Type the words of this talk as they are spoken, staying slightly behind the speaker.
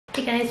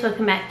Hey guys,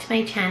 welcome back to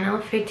my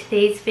channel. For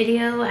today's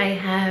video, I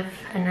have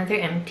another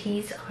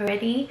Empties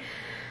already.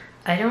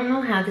 I don't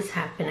know how this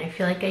happened. I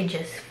feel like I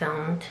just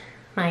filmed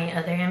my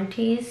other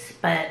Empties,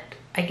 but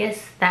I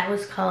guess that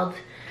was called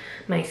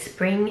my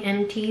spring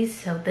Empties,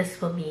 so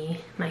this will be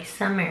my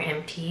summer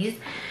Empties.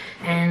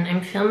 And I'm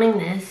filming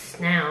this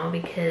now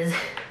because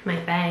my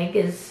bag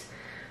is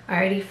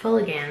already full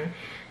again.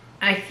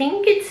 I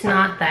think it's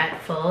not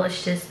that full,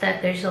 it's just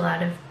that there's a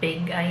lot of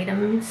big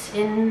items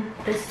in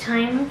this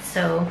time.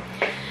 So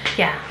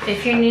yeah,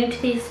 if you're new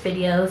to these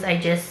videos, I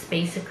just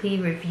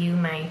basically review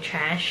my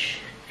trash,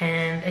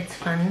 and it's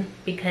fun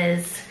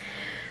because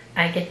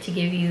I get to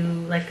give you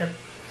like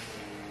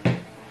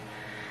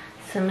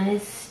someone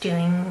is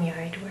doing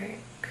yard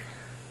work.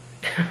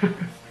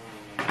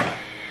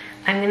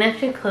 I'm gonna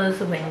have to close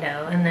the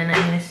window and then I'm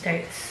gonna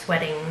start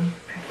sweating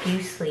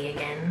profusely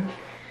again.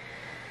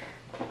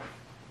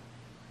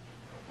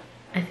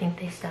 I think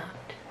they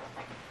stopped.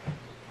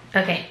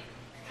 Okay,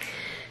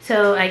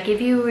 so I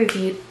give you a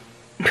review.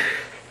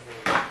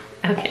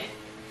 Okay,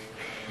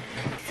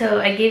 so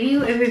I give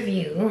you a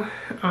review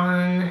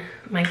on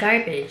my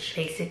garbage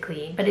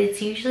basically, but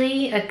it's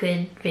usually a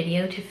good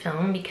video to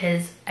film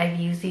because I've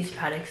used these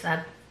products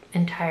up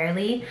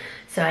entirely,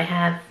 so I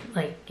have,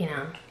 like, you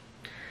know,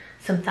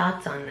 some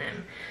thoughts on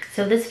them.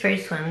 So this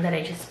first one that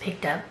I just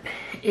picked up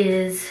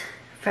is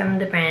from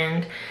the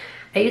brand,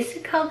 I used to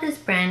call this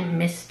brand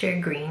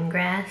Mr.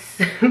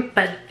 Greengrass,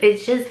 but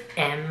it's just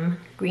M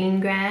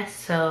Greengrass,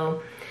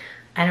 so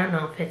I don't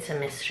know if it's a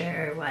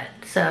Mr. or what.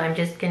 So I'm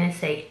just gonna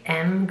say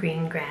M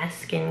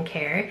Greengrass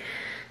Skincare.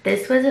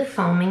 This was a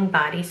foaming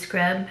body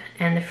scrub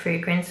and the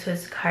fragrance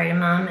was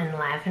cardamom and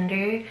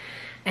lavender,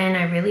 and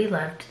I really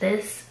loved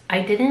this.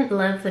 I didn't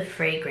love the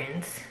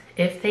fragrance.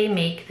 If they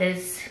make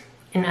this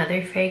in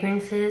other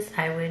fragrances,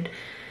 I would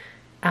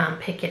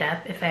pick it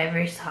up if I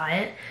ever saw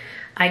it.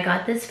 I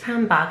got this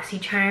from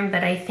BoxyCharm,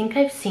 but I think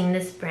I've seen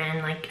this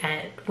brand like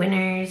at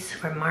Winners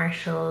or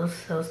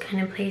Marshalls, those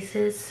kind of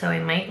places, so I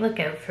might look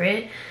out for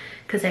it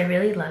because I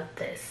really loved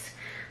this.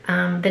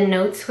 The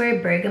notes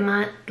were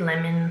bergamot,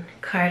 lemon,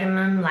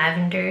 cardamom,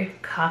 lavender,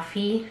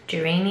 coffee,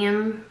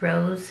 geranium,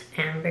 rose,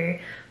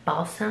 amber,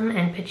 balsam,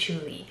 and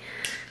patchouli.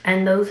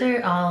 And those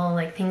are all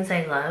like things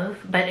I love,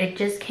 but it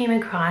just came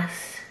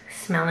across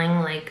smelling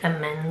like a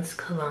men's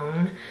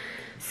cologne.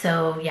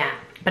 So yeah,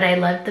 but I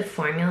loved the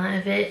formula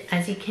of it.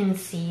 As you can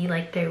see,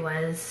 like there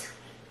was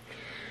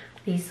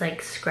these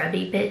like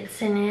scrubby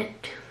bits in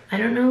it. I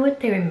don't know what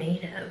they were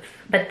made of,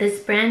 but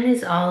this brand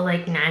is all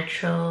like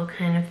natural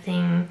kind of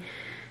thing.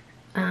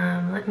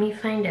 Let me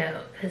find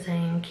out because I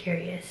am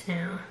curious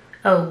now.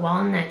 Oh,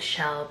 walnut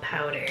shell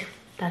powder.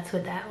 That's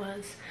what that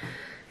was.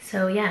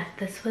 So yeah,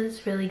 this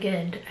was really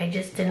good. I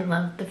just didn't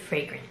love the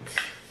fragrance.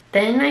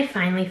 Then I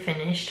finally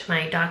finished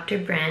my Dr.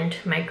 Brandt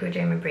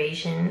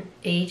Microdermabrasion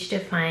Age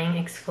Defying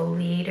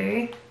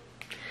Exfoliator.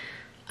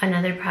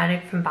 Another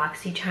product from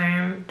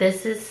BoxyCharm.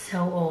 This is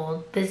so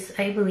old. This,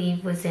 I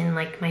believe, was in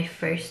like my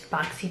first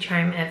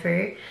BoxyCharm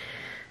ever.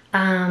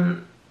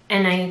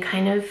 And I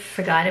kind of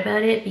forgot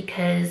about it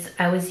because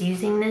I was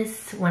using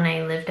this when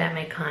I lived at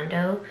my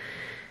condo.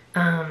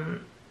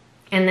 And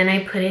then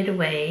I put it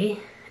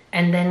away.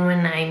 And then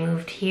when I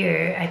moved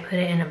here, I put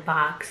it in a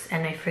box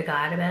and I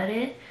forgot about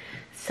it.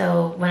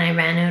 So when I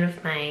ran out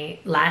of my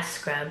last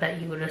scrub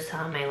that you would have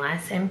saw in my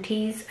last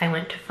Empties, I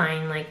went to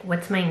find like,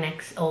 what's my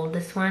next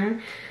oldest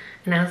one?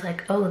 And I was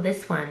like, oh,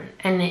 this one.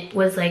 And it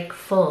was like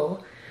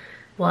full.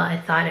 Well, I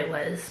thought it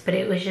was, but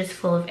it was just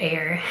full of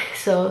air.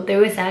 So there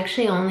was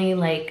actually only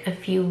like a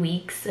few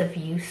weeks of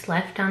use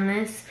left on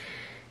this.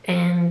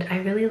 And I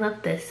really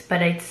love this,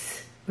 but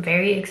it's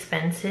very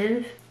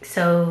expensive.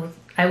 So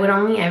I would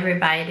only ever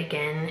buy it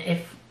again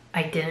if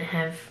I didn't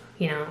have,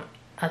 you know,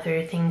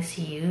 other things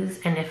to use,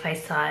 and if I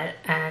saw it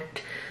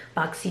at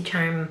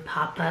BoxyCharm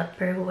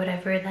pop-up or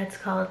whatever that's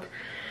called,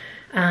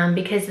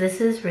 because this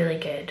is really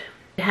good.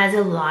 It has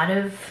a lot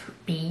of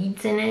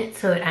beads in it,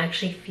 so it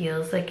actually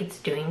feels like it's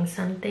doing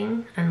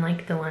something,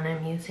 unlike the one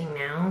I'm using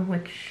now,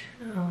 which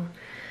I'll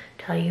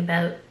tell you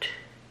about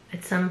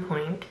at some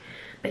point.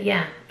 But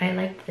yeah, I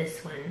liked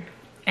this one,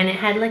 and it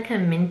had like a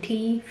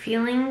minty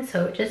feeling,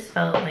 so it just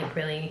felt like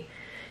really,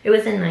 it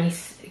was a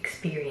nice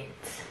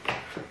experience.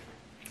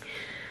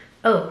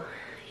 Oh,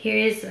 here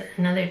is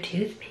another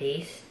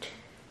toothpaste.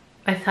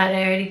 I thought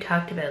I already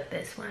talked about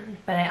this one,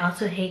 but I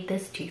also hate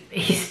this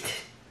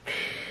toothpaste.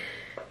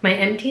 My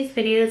Empties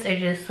videos are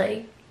just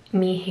like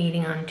me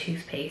hating on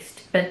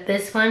toothpaste, but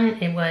this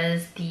one, it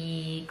was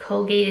the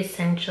Colgate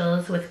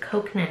Essentials with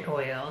coconut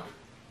oil.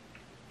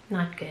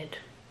 Not good.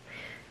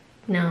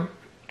 No,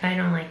 I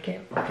don't like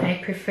it.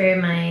 I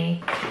prefer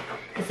my,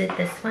 is it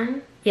this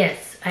one?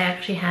 Yes, I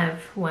actually have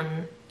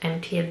one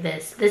empty of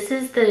this. This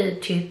is the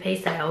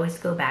toothpaste I always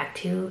go back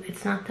to.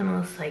 It's not the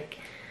most like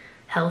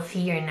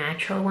healthy or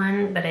natural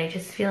one, but I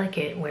just feel like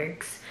it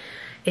works.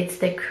 It's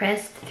the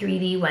Crest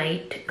 3D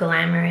White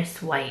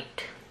Glamorous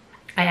White.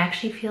 I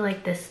actually feel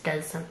like this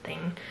does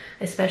something,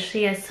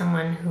 especially as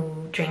someone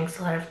who drinks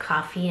a lot of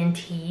coffee and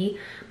tea.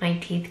 My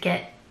teeth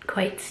get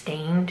quite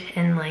stained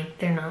and like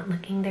they're not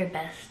looking their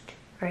best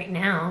right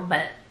now,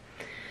 but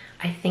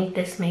I think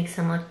this makes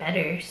them look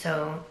better.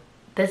 So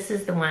this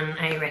is the one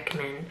I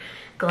recommend,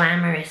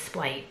 Glamorous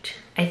White.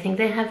 I think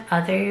they have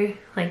other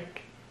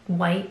like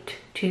white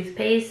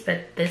toothpaste,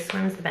 but this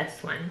one's the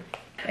best one.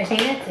 I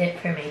think that's it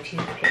for my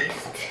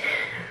toothpaste.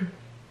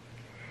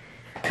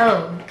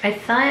 Oh, I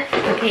thought,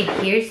 okay,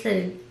 here's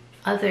the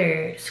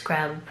other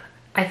scrub.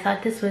 I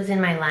thought this was in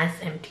my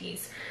last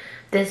Empties.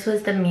 This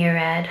was the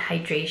Murad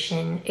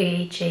Hydration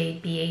AHA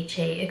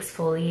BHA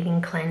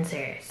Exfoliating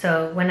Cleanser.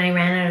 So when I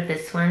ran out of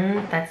this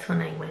one, that's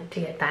when I went to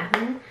get that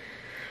one.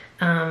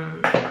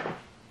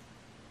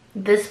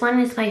 This one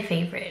is my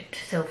favorite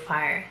so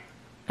far.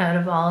 Out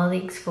of all the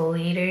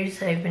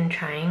exfoliators I've been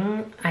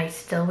trying, I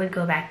still would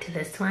go back to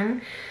this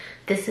one.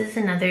 This is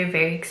another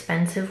very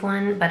expensive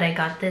one, but I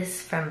got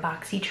this from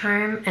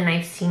BoxyCharm, and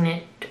I've seen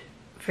it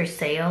for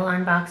sale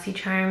on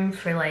BoxyCharm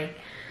for like,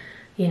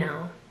 you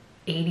know,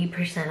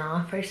 80%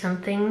 off or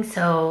something.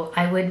 So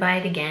I would buy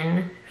it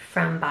again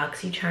from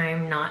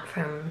BoxyCharm, not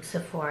from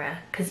Sephora,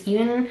 because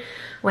even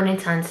when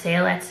it's on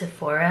sale at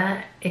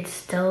Sephora, it's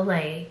still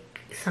like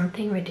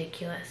something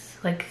ridiculous,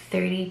 like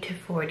 $30 to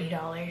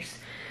 $40.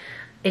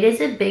 It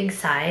is a big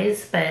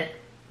size, but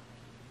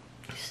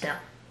still,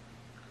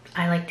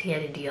 I like to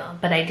get a deal.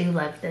 But I do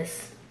love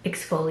this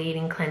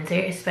exfoliating cleanser,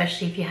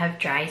 especially if you have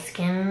dry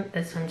skin.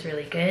 This one's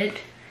really good.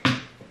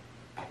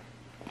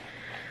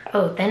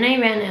 Oh, then I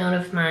ran out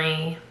of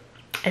my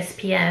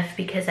SPF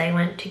because I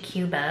went to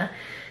Cuba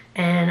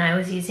and I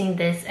was using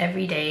this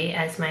every day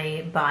as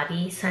my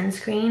body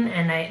sunscreen,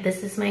 and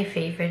this is my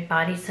favorite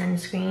body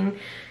sunscreen.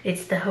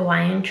 It's the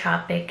Hawaiian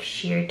Tropic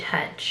Sheer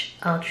Touch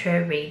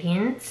Ultra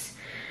Radiance.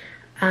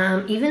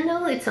 Even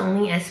though it's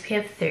only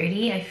SPF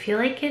 30, I feel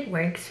like it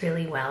works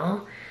really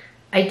well.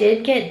 I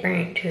did get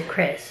burnt to a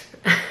crisp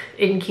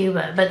in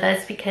Cuba, but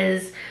that's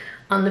because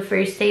on the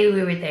first day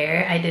we were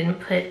there, I didn't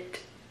put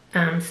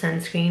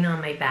sunscreen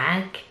on my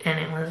back and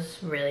it was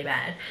really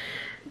bad.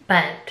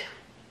 But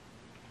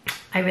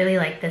I really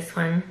like this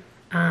one.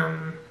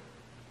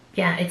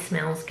 Yeah, it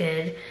smells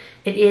good.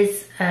 It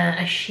is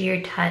a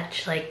sheer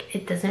touch, like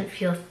it doesn't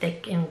feel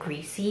thick and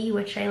greasy,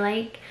 which I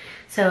like.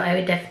 So I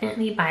would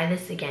definitely buy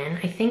this again.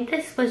 I think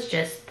this was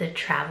just the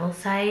travel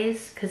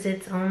size because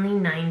it's only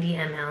 90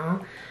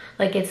 ml.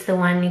 Like it's the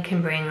one you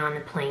can bring on a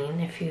plane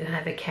if you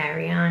have a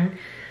carry-on.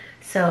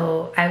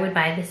 So I would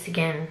buy this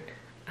again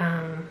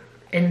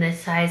in this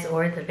size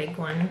or the big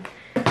one.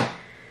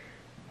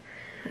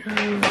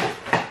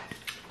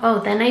 Oh,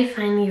 then I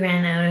finally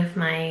ran out of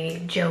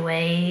my Joe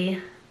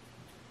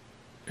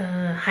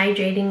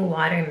Hydrating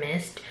Water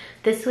Mist.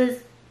 This was,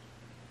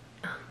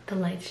 oh, the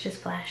lights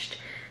just flashed.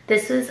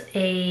 This was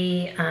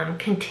a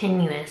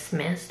continuous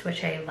mist,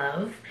 which I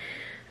love.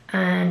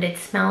 And it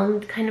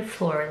smelled kind of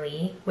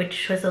florally,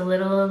 which was a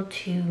little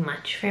too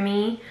much for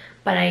me.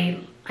 But I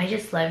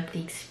just loved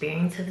the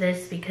experience of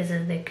this because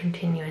of the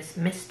continuous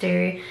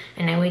mister.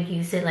 And I would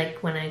use it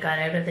like when I got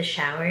out of the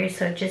shower.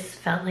 So it just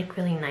felt like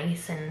really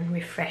nice and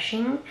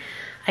refreshing.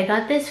 I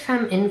got this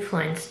from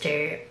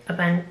Influencer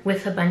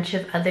with a bunch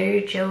of other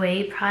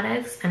Joe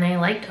products, and I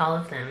liked all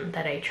of them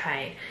that I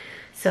tried.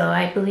 So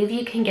I believe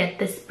you can get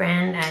this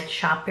brand at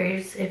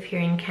Shoppers if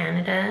you're in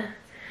Canada.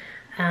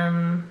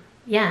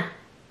 Yeah,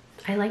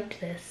 I liked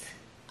this.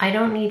 I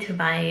don't need to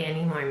buy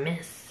any more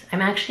mists.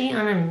 I'm actually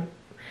on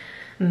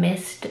a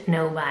mist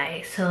no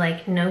buy. So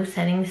like no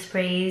setting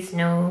sprays,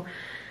 no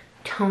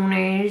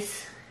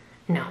toners,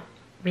 no,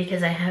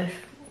 because I have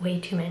way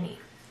too many.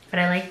 But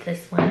I like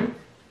this one.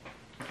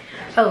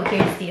 Oh,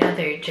 here's the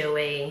other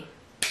Joe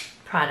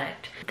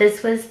product.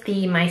 This was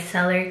the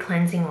Micellar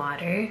Cleansing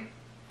Water.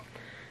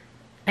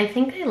 I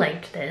think I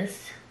liked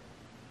this.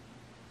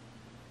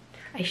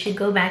 I should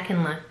go back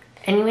and look.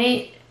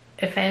 Anyway,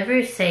 if I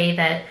ever say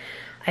that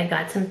I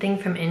got something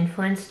from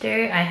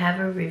Influencer, I have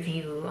a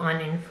review on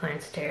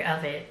Influencer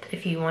of it.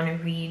 If you want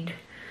to read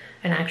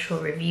an actual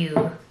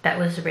review that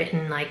was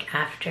written like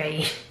after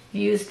I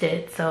used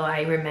it, so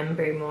I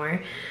remember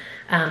more.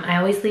 I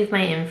always leave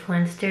my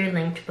Influencer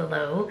linked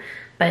below.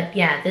 But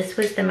yeah, this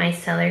was the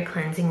Micellar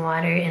Cleansing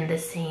Water in the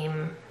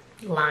same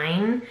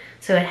line.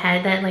 So it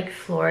had that like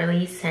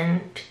florally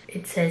scent.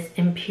 It says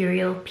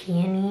Imperial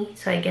Peony,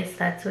 so I guess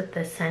that's what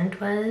the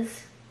scent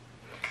was.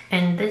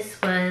 And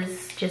this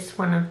was just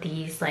one of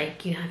these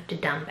like you have to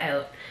dump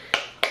out.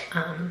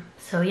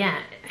 So yeah,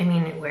 I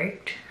mean it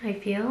worked, I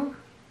feel.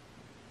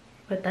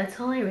 But that's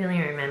all I really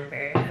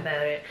remember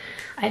about it.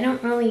 I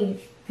don't really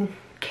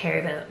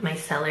care about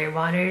micellar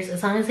waters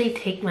as long as they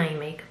take my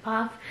makeup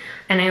off,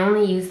 and I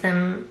only use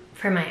them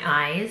for my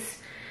eyes.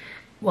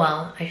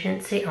 Well, I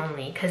shouldn't say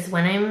only, because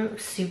when I'm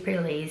super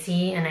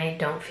lazy and I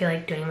don't feel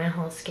like doing my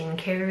whole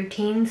skincare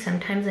routine,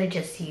 sometimes I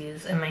just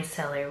use a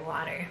micellar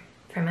water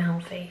for my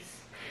whole face.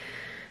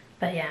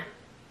 But yeah,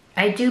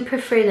 I do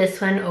prefer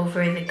this one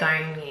over the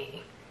Garnier,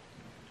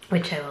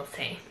 which I will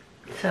say.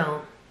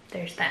 So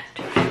there's that.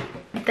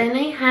 Then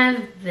I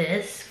have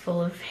this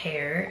full of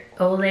hair,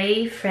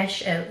 Olay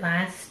Fresh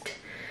Outlast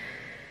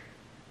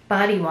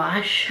body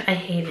wash. I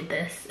hated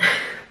this,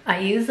 I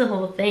used the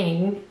whole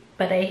thing,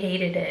 but I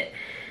hated it.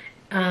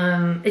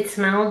 It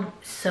smelled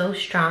so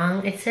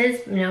strong. It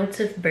says notes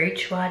of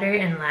birch water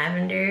and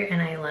lavender,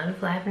 and I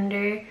love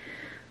lavender,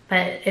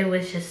 but it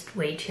was just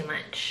way too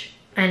much.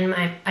 And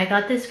I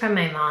got this from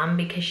my mom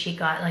because she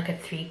got like a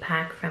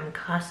 3-pack from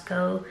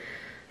Costco.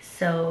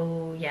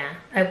 So yeah,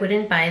 I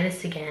wouldn't buy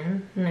this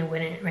again, and I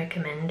wouldn't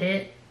recommend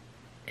it.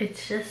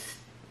 It's just,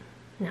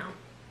 no,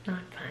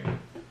 not fun.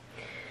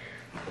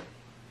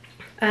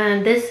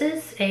 This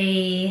is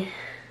a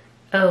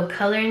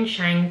Color and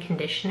Shine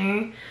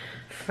conditioner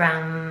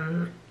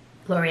from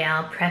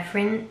L'Oreal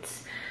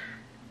Preference.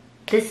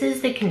 This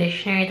is the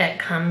conditioner that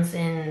comes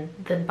in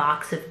the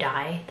box of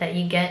dye that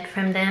you get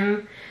from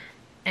them,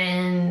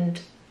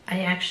 and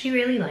I actually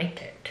really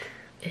liked it.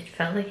 It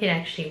felt like it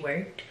actually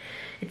worked.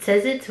 It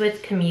says it's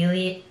with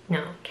camellia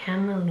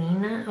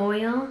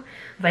oil,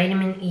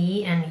 vitamin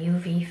E, and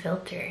UV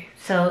filter.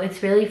 So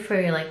it's really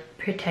for like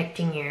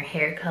protecting your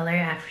hair color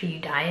after you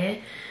dye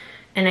it.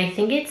 And I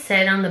think it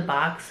said on the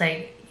box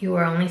like you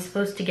were only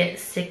supposed to get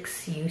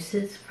 6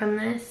 uses from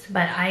this,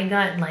 but I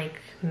got like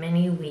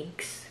many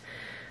weeks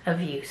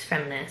of use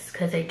from this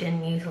because I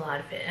didn't use a lot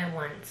of it at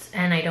once,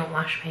 and I don't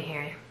wash my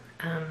hair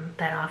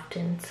that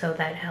often, so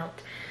that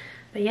helped.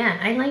 But yeah,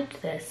 I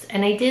liked this,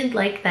 and I did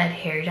like that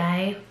hair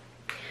dye.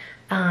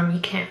 You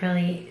can't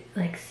really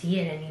like see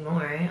it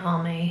anymore.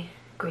 All my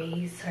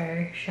grays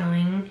are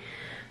showing,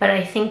 but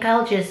I think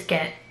I'll just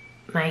get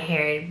my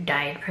hair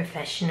dyed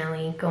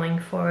professionally going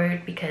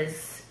forward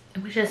because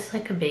it was just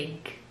like a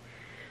big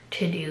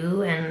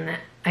to-do and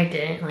I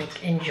didn't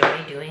like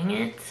enjoy doing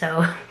it,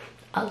 so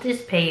I'll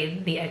just pay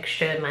the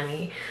extra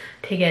money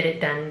to get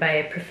it done by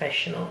a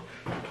professional.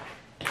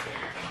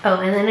 Oh,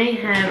 and then I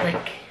have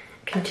like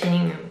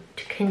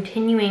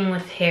continuing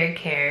with hair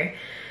care.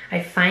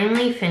 I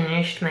finally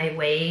finished my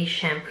Way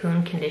shampoo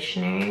and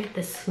conditioner,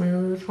 the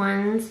smooth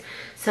ones.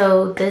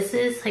 So this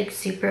is like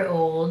super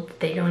old.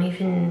 They don't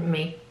even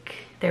make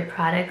their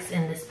products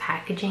in this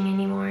packaging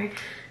anymore.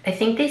 I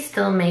think they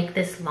still make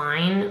this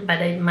line,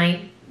 but it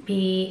might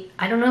be,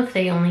 I don't know if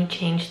they only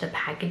changed the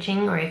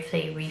packaging or if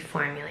they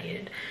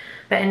reformulated.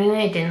 But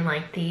anyway, I didn't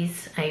like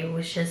these. I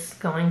was just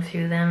going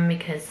through them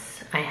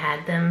because I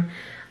had them.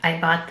 I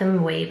bought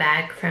them way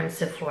back from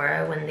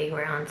Sephora when they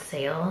were on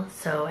sale,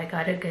 so I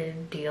got a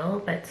good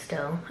deal, but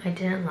still, I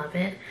didn't love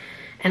it.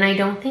 And I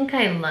don't think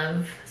I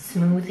love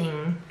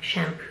smoothing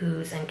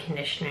shampoos and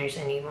conditioners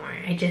anymore.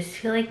 I just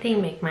feel like they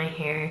make my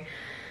hair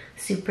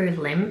super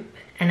limp,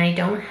 and I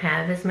don't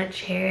have as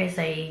much hair as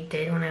I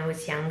did when I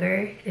was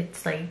younger.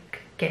 It's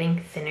like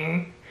getting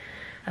thinner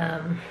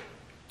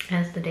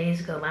as the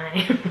days go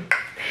by.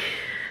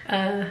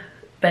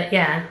 But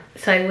yeah,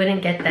 so I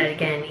wouldn't get that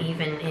again,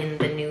 even in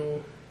the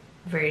new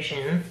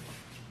version.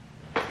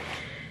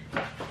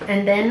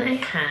 And then I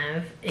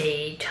have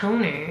a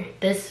toner.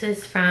 This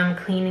is from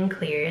Clean and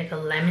Clear, the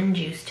lemon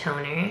juice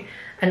toner.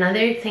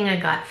 Another thing I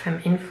got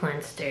from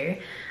Influencer.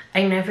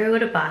 I never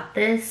would have bought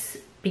this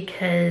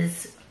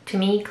because to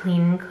me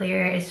Clean and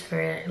Clear is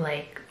for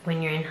like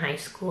when you're in high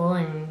school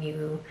and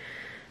you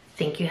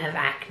think you have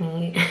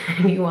acne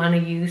and you want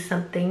to use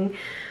something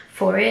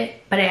for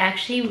it. But I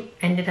actually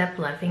ended up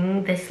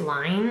loving this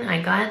line.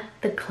 I got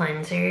the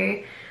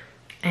cleanser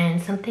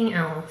and something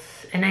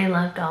else, and I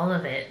loved all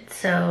of it.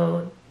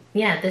 So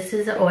yeah, this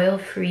is an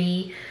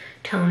oil-free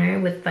toner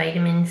with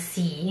vitamin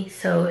C.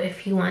 So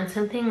if you want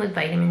something with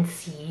vitamin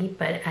C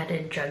but at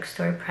a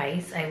drugstore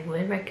price, I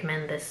would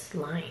recommend this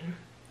line.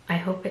 I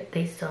hope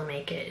they still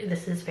make it.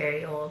 This is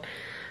very old.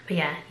 But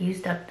yeah,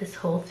 used up this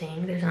whole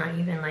thing. There's not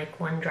even like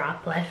 1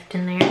 drop left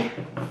in there.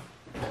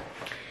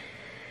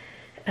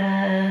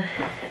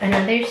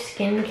 Another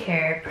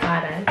skincare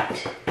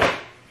product,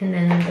 and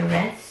then the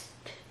rest,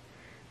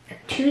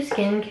 2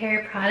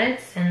 skincare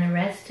products, and the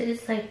rest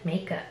is like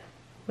makeup,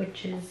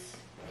 which is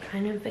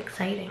kind of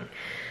exciting.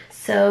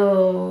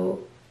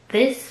 So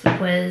this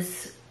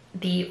was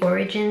the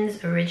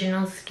Origins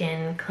Original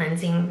Skin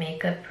Cleansing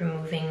Makeup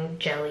Removing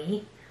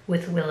Jelly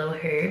with Willow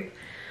Herb.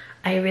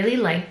 I really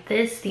liked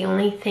this. The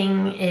only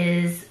thing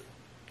is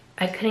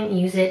I couldn't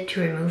use it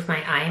to remove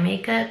my eye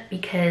makeup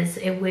because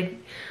it would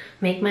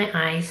make my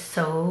eyes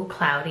so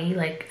cloudy,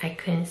 like I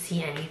couldn't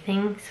see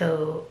anything.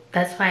 So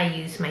that's why I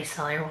used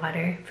micellar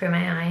water for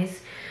my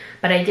eyes.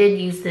 But I did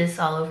use this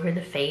all over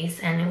the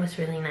face and it was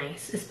really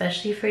nice,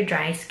 especially for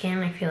dry skin.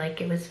 I feel like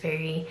it was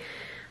very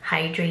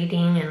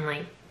hydrating and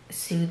like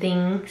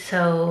soothing.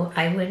 So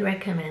I would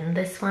recommend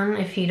this one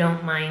if you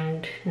don't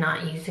mind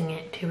not using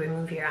it to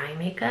remove your eye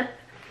makeup.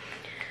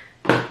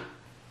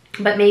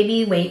 But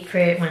maybe wait for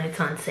it when it's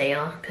on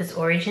sale because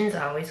Origins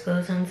always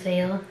goes on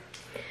sale.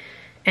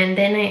 And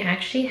then I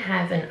actually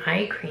have an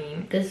eye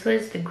cream. This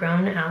was the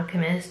Grown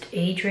Alchemist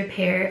Age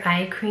Repair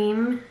Eye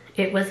Cream.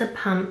 It was a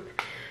pump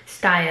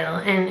style,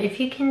 and if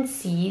you can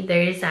see,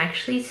 there is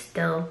actually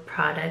still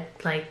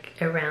product like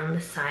around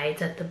the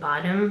sides at the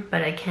bottom,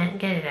 but I can't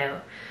get it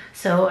out.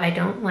 So I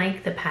don't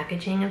like the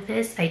packaging of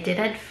this. I did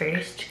at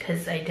first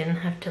because I didn't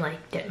have to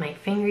like dip my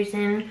fingers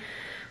in,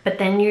 but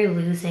then you're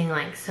losing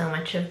like so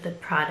much of the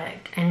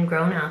product. And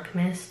Grown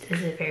Alchemist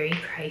is a very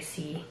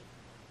pricey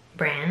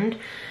brand,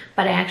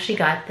 but I actually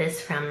got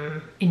this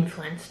from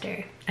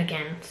Influencer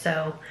again.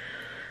 So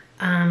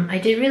I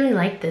did really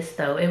like this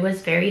though. It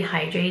was very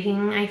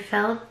hydrating, I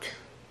felt.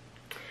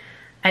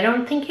 I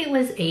don't think it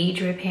was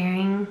age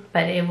repairing,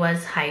 but it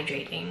was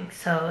hydrating,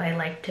 so I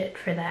liked it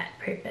for that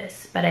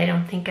purpose. But I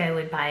don't think I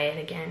would buy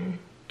it again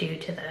due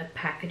to the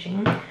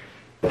packaging.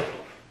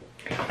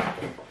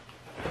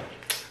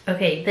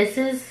 Okay, this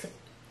is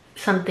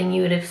something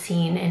you would have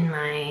seen in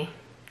my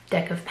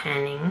deck of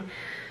panning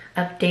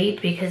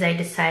update because I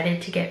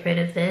decided to get rid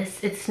of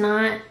this. It's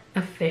not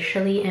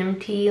officially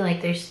empty,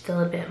 like there's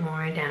still a bit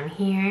more down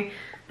here,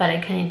 but I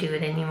couldn't do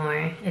it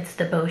anymore. It's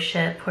the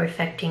Boscia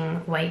Perfecting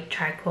White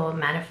Charcoal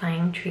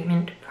Mattifying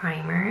Treatment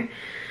Primer.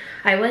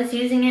 I was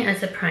using it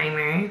as a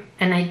primer,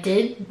 and I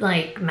did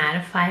like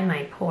mattify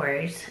my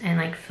pores and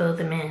like fill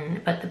them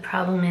in, but the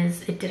problem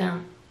is it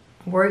didn't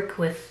work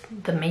with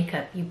the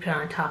makeup you put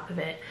on top of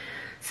it.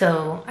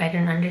 So I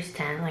didn't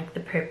understand like the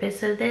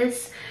purpose of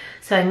this.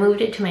 So I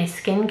moved it to my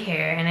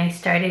skincare and I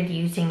started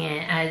using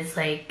it as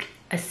like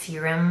a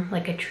serum,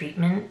 like a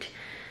treatment,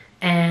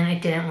 and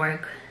it didn't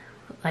work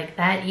like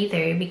that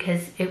either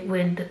because it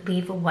would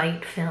leave a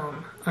white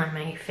film on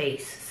my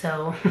face.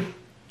 So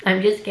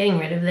I'm just getting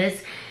rid of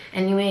this.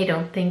 Anyway, I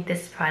don't think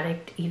this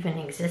product even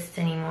exists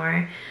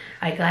anymore.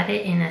 I got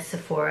it in a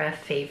Sephora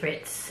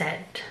favorite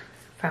set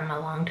from a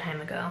long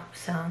time ago.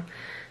 So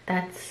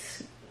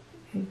that's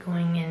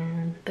going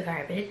in the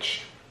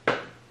garbage.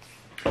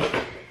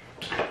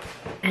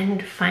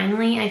 And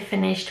finally, I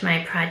finished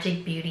my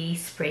Project Beauty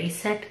Spray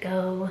Set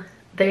Go.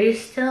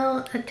 There's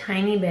still a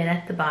tiny bit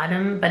at the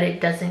bottom, but it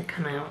doesn't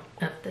come out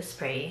of the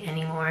spray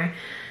anymore.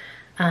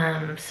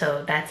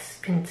 So that's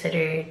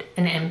considered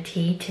an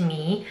empty to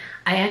me.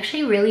 I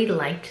actually really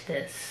liked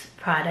this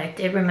product.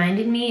 It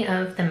reminded me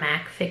of the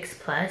MAC Fix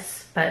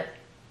Plus, but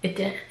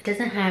it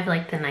doesn't have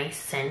like the nice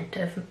scent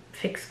of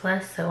Fix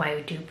Plus, so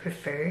I do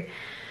prefer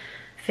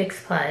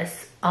Fix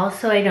Plus.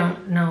 Also, I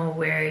don't know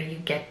where you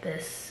get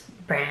this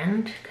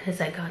brand because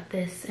I got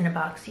this in a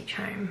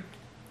BoxyCharm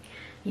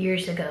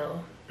years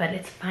ago, but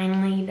it's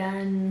finally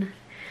done.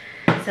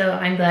 So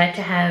I'm glad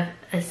to have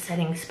a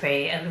setting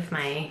spray out of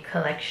my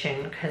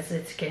collection because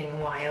it's getting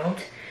wild.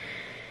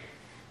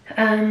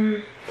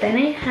 Then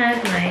I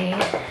have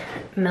my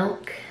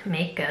Milk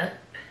Makeup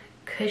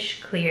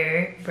Kush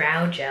Clear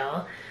Brow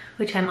Gel,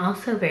 which I'm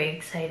also very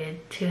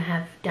excited to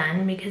have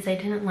done because I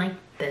didn't like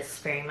this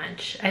very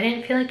much. I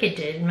didn't feel like it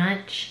did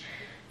much.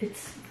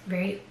 It's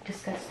very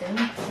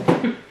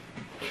disgusting.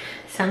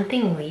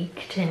 Something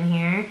leaked in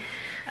here.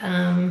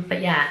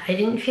 But yeah, I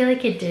didn't feel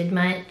like it did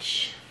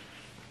much.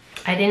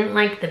 I didn't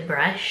like the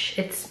brush.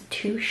 It's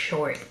too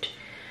short.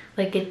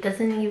 Like it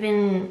doesn't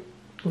even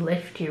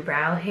lift your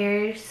brow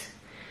hairs.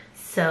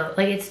 So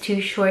like it's too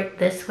short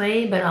this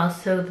way, but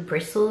also the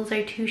bristles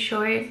are too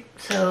short.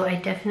 So I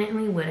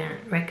definitely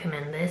wouldn't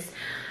recommend this.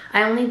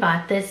 I only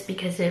bought this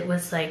because it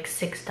was like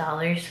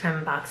 $6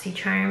 from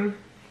BoxyCharm.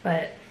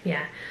 But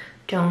yeah,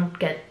 don't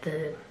get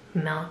the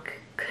Milk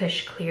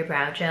Kush Clear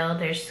Brow Gel.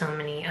 There's so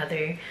many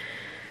other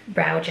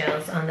brow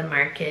gels on the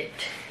market,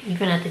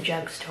 even at the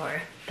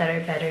drugstore, that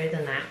are better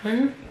than that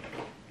one.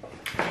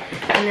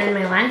 And then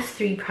my last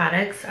three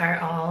products are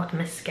all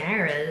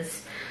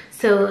mascaras.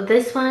 So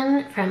this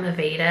one from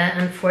Aveda,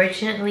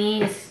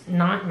 unfortunately, is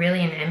not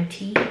really an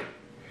empty.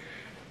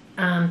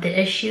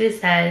 The issue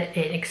is that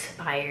it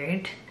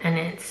expired and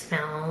it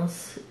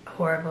smells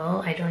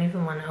horrible. I don't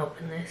even want to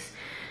open this.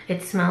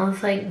 It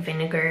smells like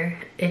vinegar.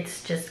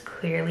 It's just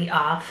clearly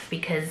off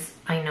because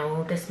I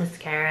know this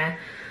mascara.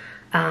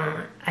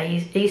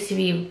 It used to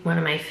be one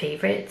of my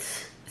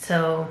favorites.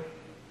 So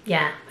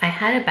yeah, I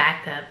had a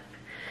backup,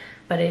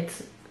 but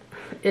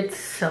it's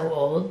so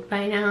old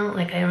by now.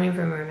 Like I don't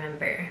even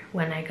remember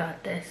when I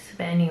got this.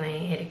 But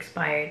anyway, it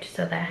expired,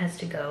 so that has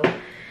to go.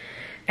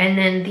 And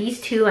then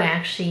these two I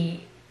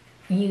actually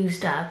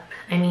used up.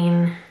 I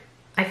mean,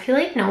 I feel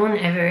like no one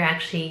ever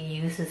actually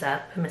uses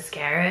up a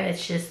mascara.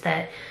 It's just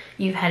that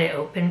you've had it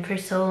open for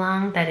so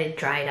long that it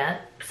dried up.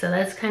 So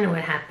that's kind of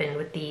what happened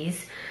with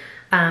these.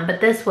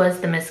 But this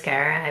was the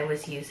mascara I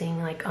was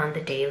using like on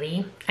the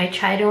daily. I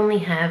try to only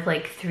have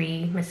like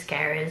 3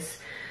 mascaras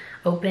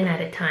open at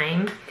a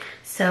time.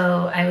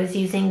 So I was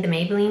using the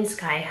Maybelline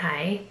Sky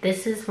High.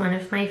 This is one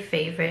of my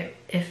favorite,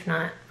 if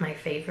not my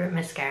favorite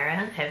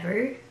mascara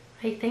ever,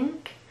 I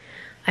think.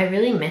 I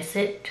really miss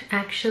it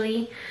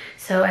actually.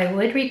 So I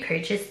would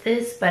repurchase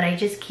this, but I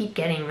just keep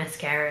getting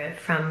mascara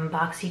from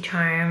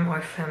BoxyCharm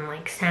or from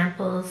like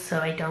samples, so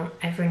I don't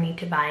ever need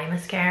to buy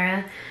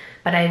mascara.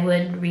 But I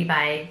would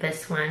rebuy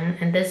this one,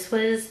 and this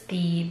was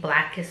the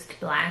Blackest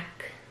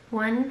Black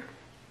one.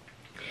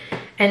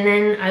 And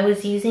then I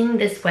was using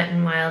this Wet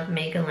n Wild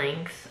Mega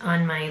Length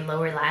on my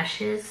lower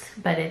lashes,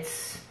 but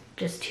it's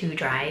just too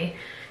dry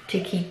to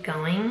keep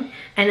going.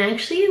 And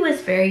actually it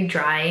was very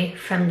dry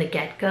from the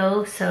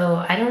get-go,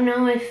 so I don't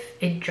know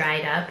if it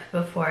dried up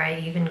before I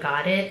even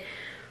got it,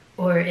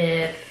 or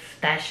if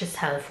that's just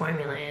how the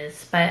formula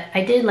is. But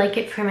I did like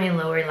it for my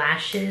lower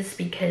lashes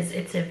because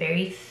it's a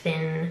very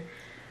thin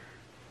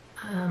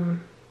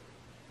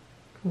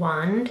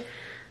wand.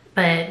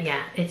 But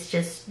yeah, it's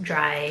just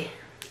dry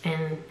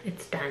and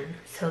it's done.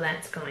 So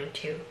that's going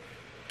to.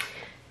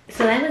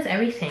 So that was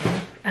everything.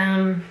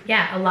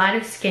 Yeah, a lot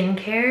of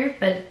skincare,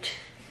 but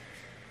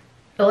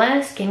a lot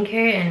of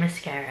skincare and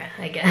mascara,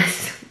 I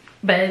guess.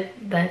 But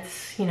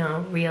that's, you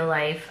know, real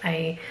life.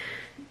 I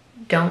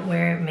don't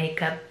wear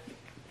makeup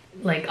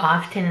like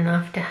often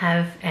enough to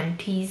have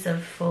empties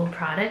of full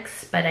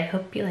products, but I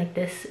hope you like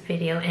this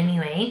video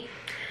anyway.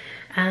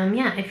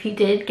 Yeah, if you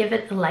did, give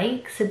it a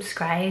like,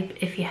 subscribe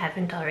if you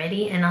haven't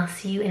already, and I'll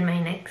see you in my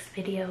next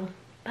video.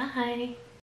 Bye!